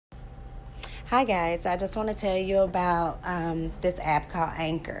Hi guys, I just want to tell you about this app called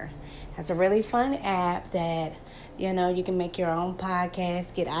Anchor. It's a really fun app that you can make your own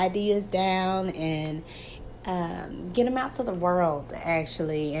podcast, get ideas down, and get them out to the world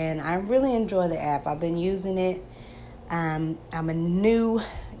actually. And I really enjoy the app. I've been using it. I'm a new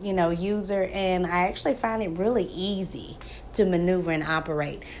user, and I actually find it really easy to maneuver and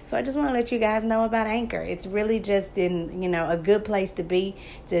operate. So I just want to let you guys know about Anchor. It's really just a good place to be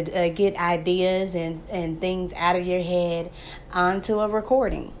to get ideas and things out of your head onto a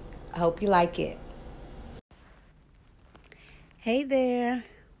recording. I hope you like it. Hey there.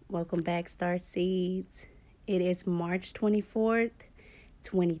 Welcome back, Star Seeds. It is March 24th,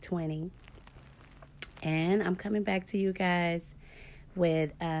 2020. And I'm coming back to you guys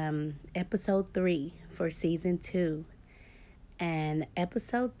with episode 3 for season 2. And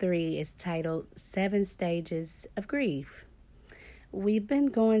episode 3 is titled 7 Stages of Grief. We've been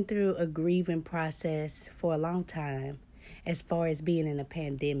going through a grieving process for a long time as far as being in a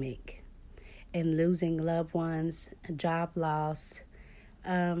pandemic and losing loved ones, a job loss,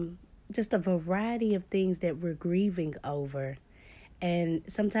 just a variety of things that we're grieving over. And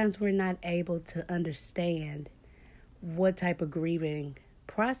sometimes we're not able to understand what type of grieving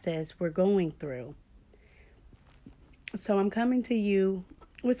process we're going through. So I'm coming to you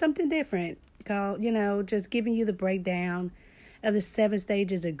with something different called, just giving you the breakdown of the 7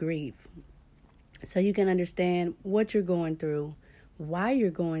 stages of grief. So you can understand what you're going through, why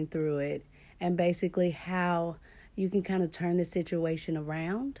you're going through it, and basically how you can kind of turn the situation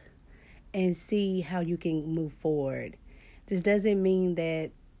around and see how you can move forward. This doesn't mean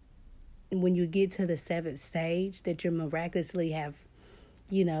that when you get to the 7th stage that you miraculously have,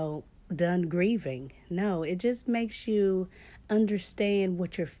 done grieving. No, it just makes you understand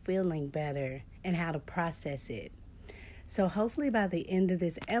what you're feeling better and how to process it. So hopefully by the end of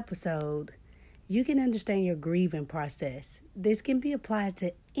this episode, you can understand your grieving process. This can be applied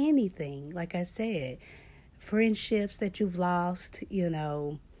to anything, like I said, friendships that you've lost,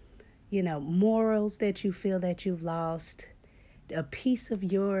 morals that you feel that you've lost, a piece of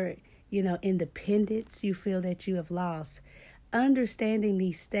your, independence you feel that you have lost. Understanding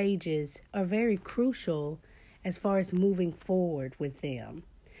these stages are very crucial as far as moving forward with them.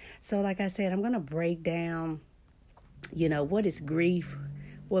 So like I said, I'm going to break down, what is grief,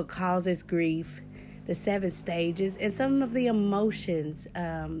 what causes grief, the 7 stages, and some of the emotions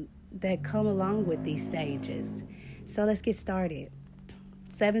that come along with these stages. So let's get started.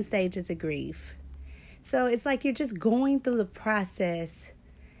 7 stages of grief. So it's like you're just going through the process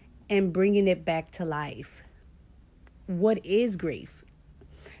and bringing it back to life. What is grief?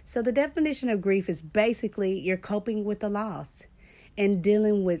 So the definition of grief is basically you're coping with the loss and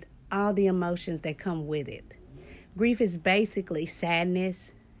dealing with all the emotions that come with it. Grief is basically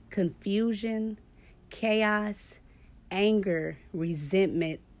sadness, confusion, chaos, anger,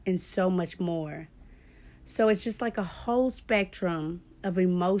 resentment, and so much more. So it's just like a whole spectrum of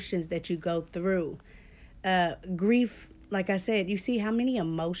emotions that you go through. Grief, like I said, you see how many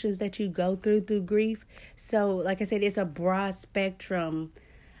emotions that you go through grief. So like I said, it's a broad spectrum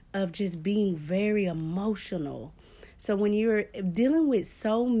of just being very emotional. So when you're dealing with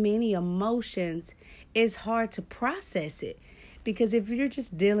so many emotions, it's hard to process it. Because if you're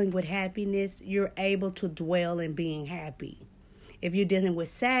just dealing with happiness, you're able to dwell in being happy. If you're dealing with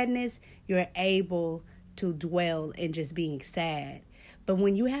sadness, you're able to dwell in just being sad. But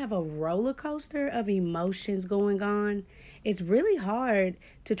when you have a roller coaster of emotions going on, it's really hard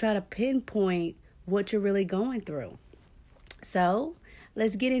to try to pinpoint what you're really going through. So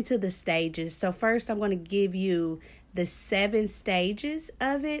let's get into the stages. So first, I'm going to give you the 7 stages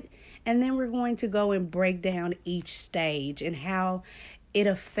of it, and then we're going to go and break down each stage and how it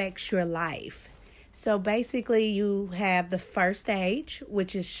affects your life. So basically, you have the first stage,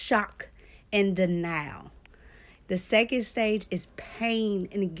 which is shock and denial. The second stage is pain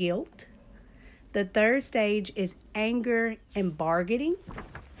and guilt. The third stage is anger and bargaining.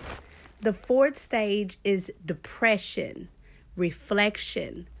 The fourth stage is depression,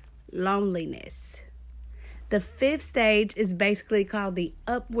 reflection, loneliness. The fifth stage is basically called the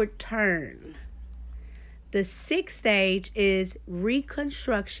upward turn. The sixth stage is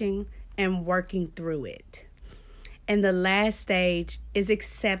reconstruction and working through it. And the last stage is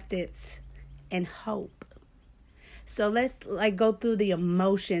acceptance and hope. So let's go through the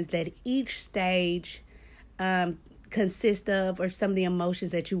emotions that each stage consists of, or some of the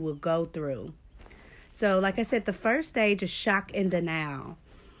emotions that you will go through. So like I said, the first stage is shock and denial.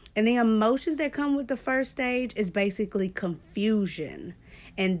 And the emotions that come with the first stage is basically confusion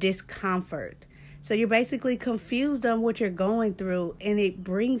and discomfort. So you're basically confused on what you're going through, and it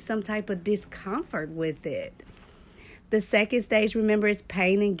brings some type of discomfort with it. The second stage, remember, is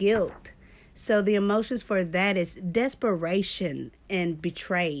pain and guilt. So the emotions for that is desperation and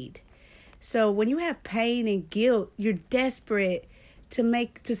betrayed. So when you have pain and guilt, you're desperate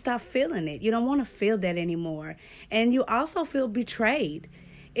to stop feeling it. You don't want to feel that anymore. And you also feel betrayed.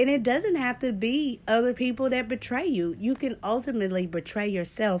 And it doesn't have to be other people that betray you. You can ultimately betray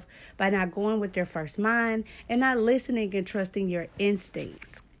yourself by not going with your first mind and not listening and trusting your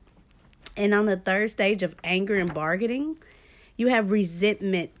instincts. And on the third stage of anger and bargaining, you have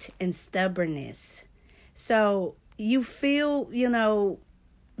resentment and stubbornness. So you feel,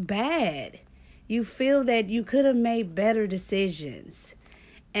 bad. You feel that you could have made better decisions.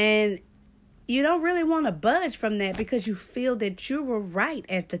 And you don't really want to budge from that because you feel that you were right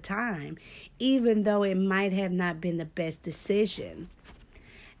at the time, even though it might have not been the best decision.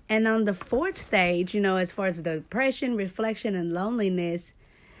 And on the fourth stage, as far as the depression, reflection, and loneliness,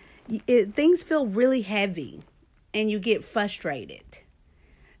 things feel really heavy and you get frustrated.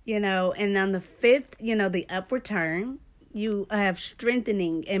 And on the fifth, the upward turn, you have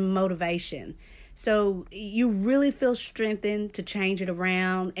strengthening and motivation. So you really feel strengthened to change it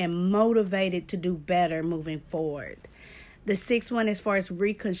around and motivated to do better moving forward. The sixth one, as far as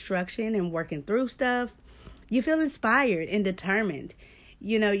reconstruction and working through stuff, you feel inspired and determined.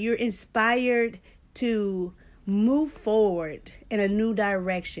 You're inspired to move forward in a new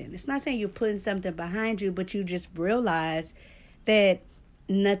direction. It's not saying you're putting something behind you, but you just realize that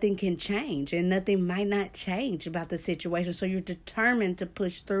nothing can change and nothing might not change about the situation. So you're determined to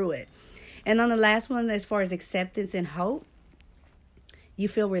push through it. And on the last one, as far as acceptance and hope, you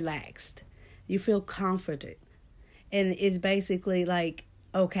feel relaxed. You feel comforted. And it's basically like,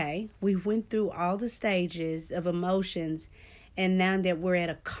 okay, we went through all the stages of emotions, and now that we're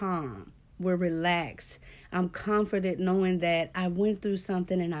at a calm, we're relaxed. I'm comforted knowing that I went through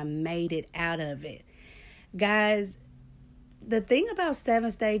something and I made it out of it. Guys, the thing about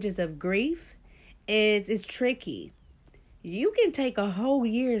 7 stages of grief is it's tricky. You can take a whole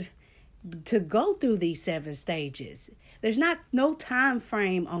year to go through these 7 stages. There's no time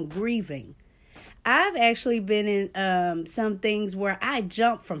frame on grieving. I've actually been in some things where I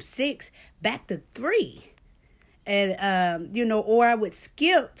jumped from 6 back to 3. And, or I would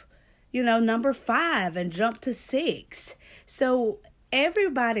skip, number 5 and jump to 6. So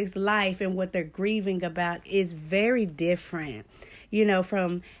everybody's life and what they're grieving about is very different,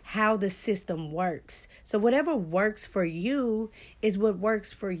 from how the system works. So whatever works for you is what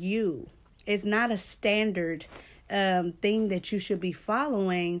works for you. It's not a standard thing that you should be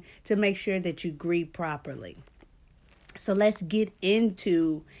following to make sure that you grieve properly. So let's get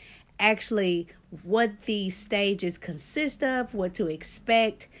into actually what these stages consist of, what to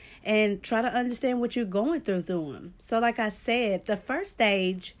expect, and try to understand what you're going through them. So like I said, the first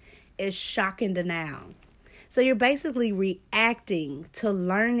stage is shock and denial. So you're basically reacting to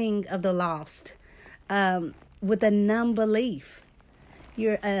learning of the lost with a numb belief.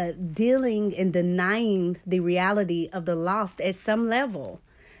 You're dealing and denying the reality of the lost at some level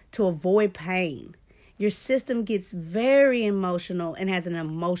to avoid pain. Your system gets very emotional and has an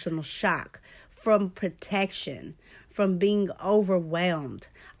emotional shock from protection, from being overwhelmed,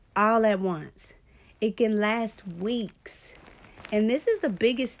 all at once. It can last weeks. And this is the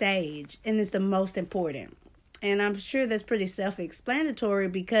biggest stage, and it's the most important. And I'm sure that's pretty self-explanatory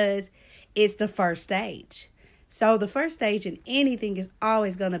because it's the first stage. So the first stage in anything is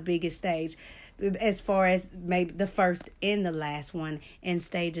always going to be the biggest stage, as far as maybe the first and the last one in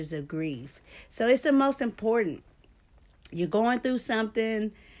stages of grief. So it's the most important. You're going through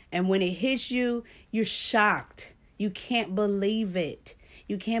something, and when it hits you, you're shocked. You can't believe it.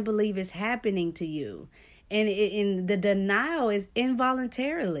 You can't believe it's happening to you. And the denial is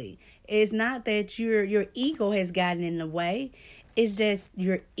involuntarily. It's not that your ego has gotten in the way. It's just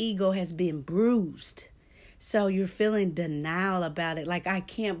your ego has been bruised. So you're feeling denial about it. Like, I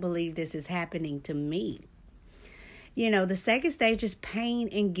can't believe this is happening to me. The second stage is pain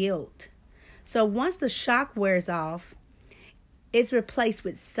and guilt. So once the shock wears off, it's replaced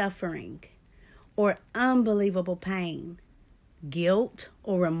with suffering or unbelievable pain, guilt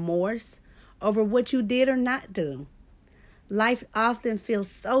or remorse over what you did or not do. Life often feels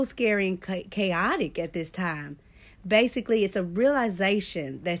so scary and chaotic at this time. Basically, it's a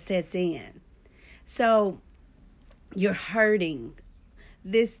realization that sets in. So you're hurting.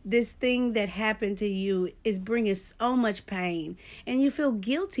 This thing that happened to you is bringing so much pain, and you feel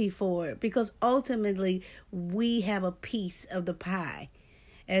guilty for it because ultimately we have a piece of the pie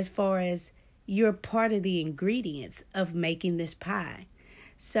as far as you're part of the ingredients of making this pie.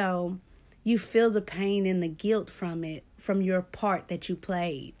 So You feel the pain and the guilt from it, from your part that you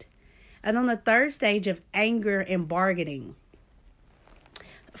played. And on the third stage of anger and bargaining,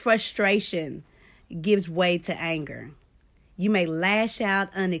 frustration gives way to anger. You may lash out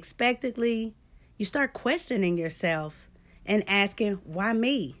unexpectedly. You start questioning yourself and asking, why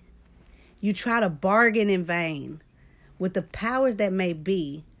me? You try to bargain in vain with the powers that may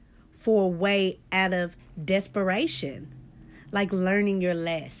be for a way out of desperation, like learning your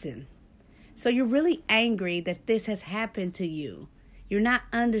lesson. So you're really angry that this has happened to you. You're not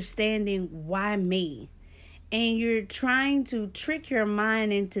understanding why me. And you're trying to trick your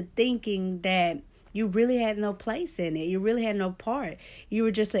mind into thinking that you really had no place in it. You really had no part. You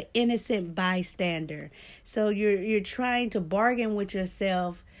were just an innocent bystander. So you're trying to bargain with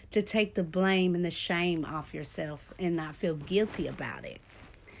yourself to take the blame and the shame off yourself and not feel guilty about it.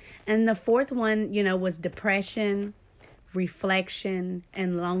 And the fourth one, was depression, reflection,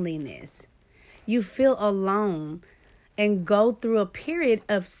 and loneliness. You feel alone and go through a period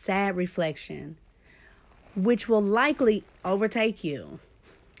of sad reflection, which will likely overtake you.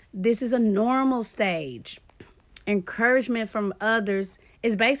 This is a normal stage. Encouragement from others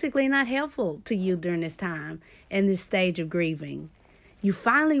is basically not helpful to you during this time and this stage of grieving. You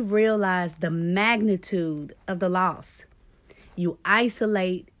finally realize the magnitude of the loss. You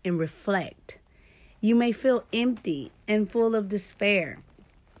isolate and reflect. You may feel empty and full of despair.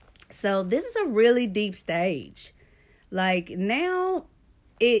 So this is a really deep stage. Like now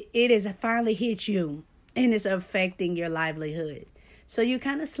it has finally hit you and it's affecting your livelihood. So you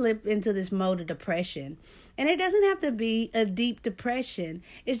kind of slip into this mode of depression. And it doesn't have to be a deep depression.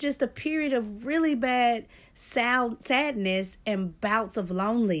 It's just a period of really bad sadness and bouts of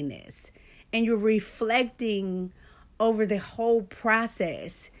loneliness. And you're reflecting over the whole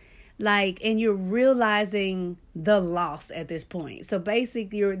process. And you're realizing the loss at this point. So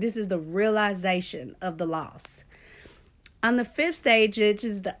basically, this is the realization of the loss. On the fifth stage, which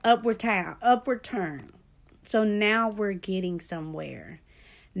is the upward turn. So now we're getting somewhere.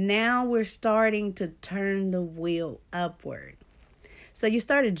 Now we're starting to turn the wheel upward. So you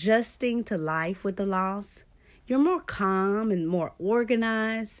start adjusting to life with the loss. You're more calm and more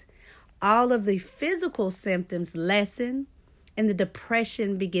organized. All of the physical symptoms lessen and the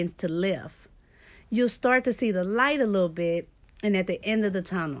depression begins to lift. You'll start to see the light a little bit and at the end of the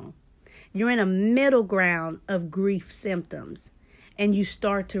tunnel. You're in a middle ground of grief symptoms. And you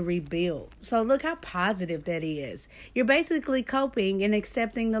start to rebuild. So look how positive that is. You're basically coping and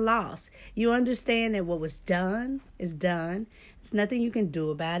accepting the loss. You understand that what was done is done. There's nothing you can do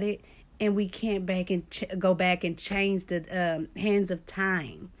about it. And we can't go back and change the hands of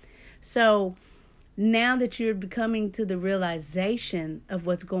time. So now that you're coming to the realization of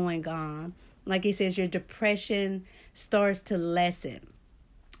what's going on, like it says, your depression starts to lessen.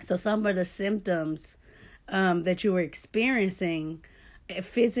 So some of the symptoms that you were experiencing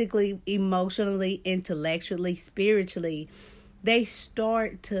physically, emotionally, intellectually, spiritually, they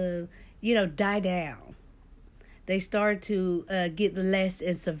start to, die down. They start to get less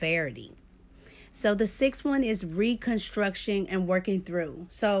in severity. So the sixth one is reconstruction and working through.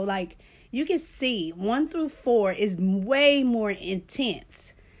 So you can see 1 through 4 is way more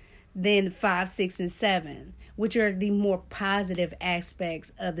intense than 5, 6, and 7, which are the more positive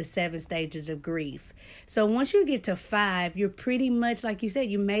aspects of the 7 stages of grief. So once you get to 5, you're pretty much, like you said,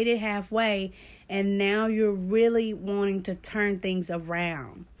 you made it halfway, and now you're really wanting to turn things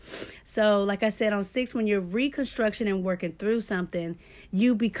around. So like I said, on 6, when you're reconstruction and working through something,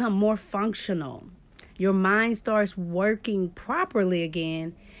 you become more functional. Your mind starts working properly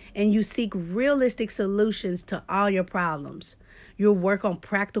again, and you seek realistic solutions to all your problems. You'll work on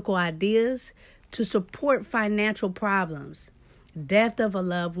practical ideas to support financial problems, death of a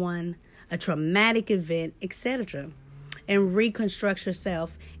loved one, a traumatic event, etc., and reconstruct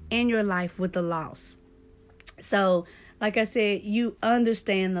yourself and your life with the loss. So, like I said, you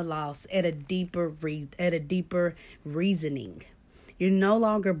understand the loss at a deeper reasoning. You're no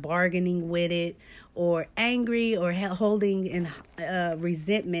longer bargaining with it or angry or holding in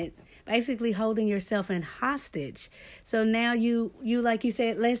resentment, basically holding yourself in hostage. So now you like you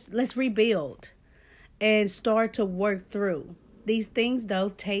said, let's rebuild and start to work through. These things, though,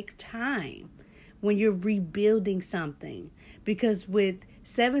 take time when you're rebuilding something. Because with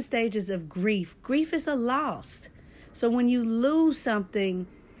 7 stages of grief is a loss. So when you lose something,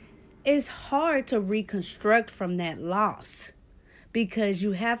 it's hard to reconstruct from that loss. Because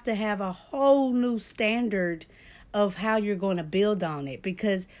you have to have a whole new standard of how you're going to build on it.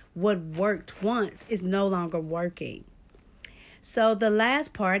 Because what worked once is no longer working. So the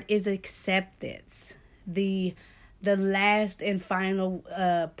last part is acceptance. The last and final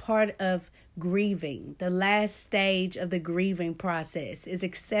part of grieving. The last stage of the grieving process is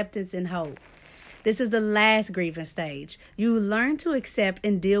acceptance and hope. This is the last grieving stage. You learn to accept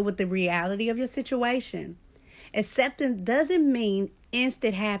and deal with the reality of your situation. Acceptance doesn't mean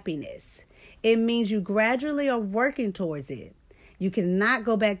instant happiness. It means you gradually are working towards it. You cannot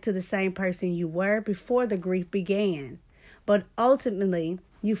go back to the same person you were before the grief began. But ultimately,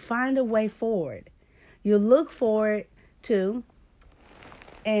 you find a way forward. You look forward to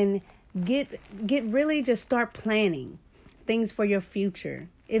and get really just start planning things for your future.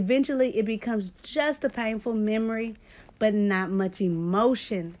 Eventually, it becomes just a painful memory, but not much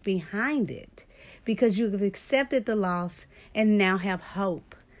emotion behind it because you've accepted the loss and now have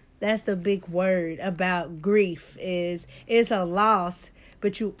hope. That's the big word about grief is it's a loss,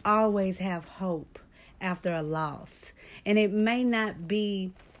 but you always have hope after a loss. And it may not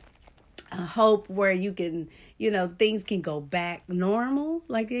be a hope where you can, things can go back normal,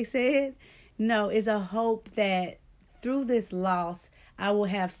 like they said. No, it's a hope that through this loss, I will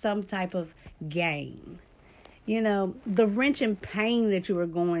have some type of gain. The wrenching pain that you were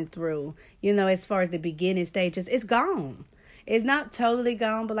going through, as far as the beginning stages, it's gone. It's not totally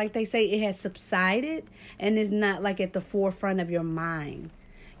gone, but like they say, it has subsided and is not like at the forefront of your mind.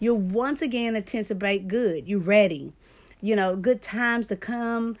 You're once again anticipate good. You're ready. Good times to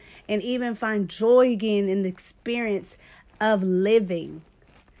come and even find joy again in the experience of living.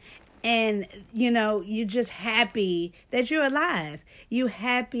 And, you're just happy that you're alive. You're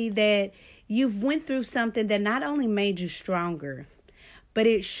happy that you've went through something that not only made you stronger, but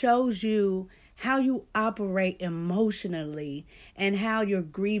it shows you how you operate emotionally and how your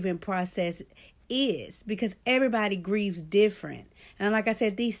grieving process is, because everybody grieves different. And like I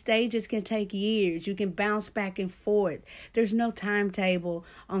said, these stages can take years. You can bounce back and forth. There's no timetable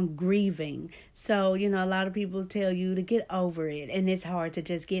on grieving. So, a lot of people tell you to get over it. And it's hard to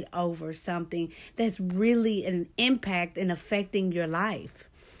just get over something that's really an impact and affecting your life.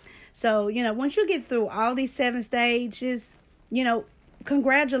 So, once you get through all these 7 stages,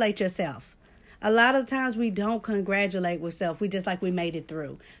 congratulate yourself. A lot of times we don't congratulate ourselves. We just like we made it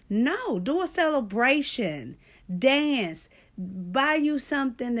through. No, do a celebration. Dance. Buy you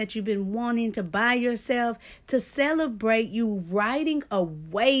something that you've been wanting to buy yourself to celebrate you riding a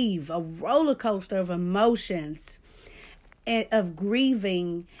wave, a roller coaster of emotions, and of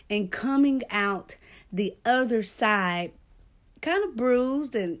grieving and coming out the other side kind of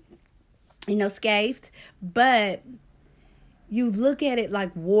bruised and, scathed, but you look at it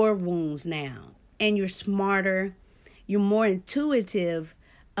like war wounds now, and you're smarter, you're more intuitive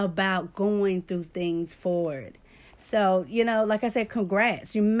about going through things forward. So, like I said,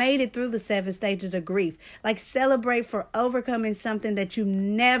 congrats. You made it through the 7 stages of grief. Like, celebrate for overcoming something that you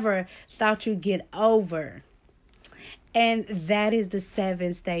never thought you'd get over. And that is the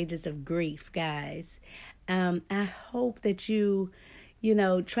 7 stages of grief, guys. I hope that you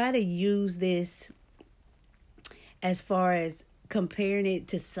try to use this as far as comparing it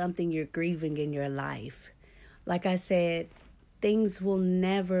to something you're grieving in your life. Like I said, things will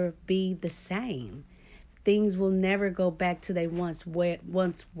never be the same. Things will never go back to they once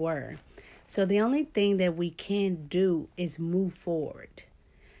were. So the only thing that we can do is move forward.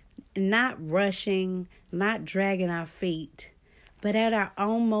 Not rushing, not dragging our feet, but at our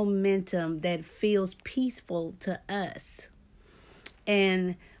own momentum that feels peaceful to us.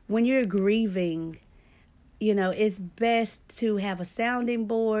 And when you're grieving, it's best to have a sounding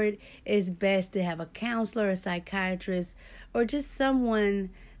board. It's best to have a counselor, a psychiatrist, or just someone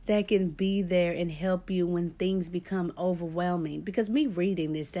that can be there and help you when things become overwhelming. Because me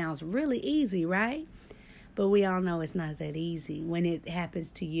reading this sounds really easy, right? But we all know it's not that easy when it happens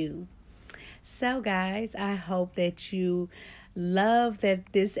to you. So, guys, I hope that you love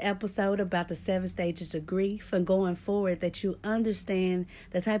that this episode about the 7 stages of grief, and going forward that you understand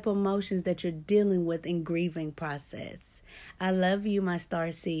the type of emotions that you're dealing with in grieving process. I love you, my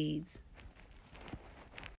star seeds.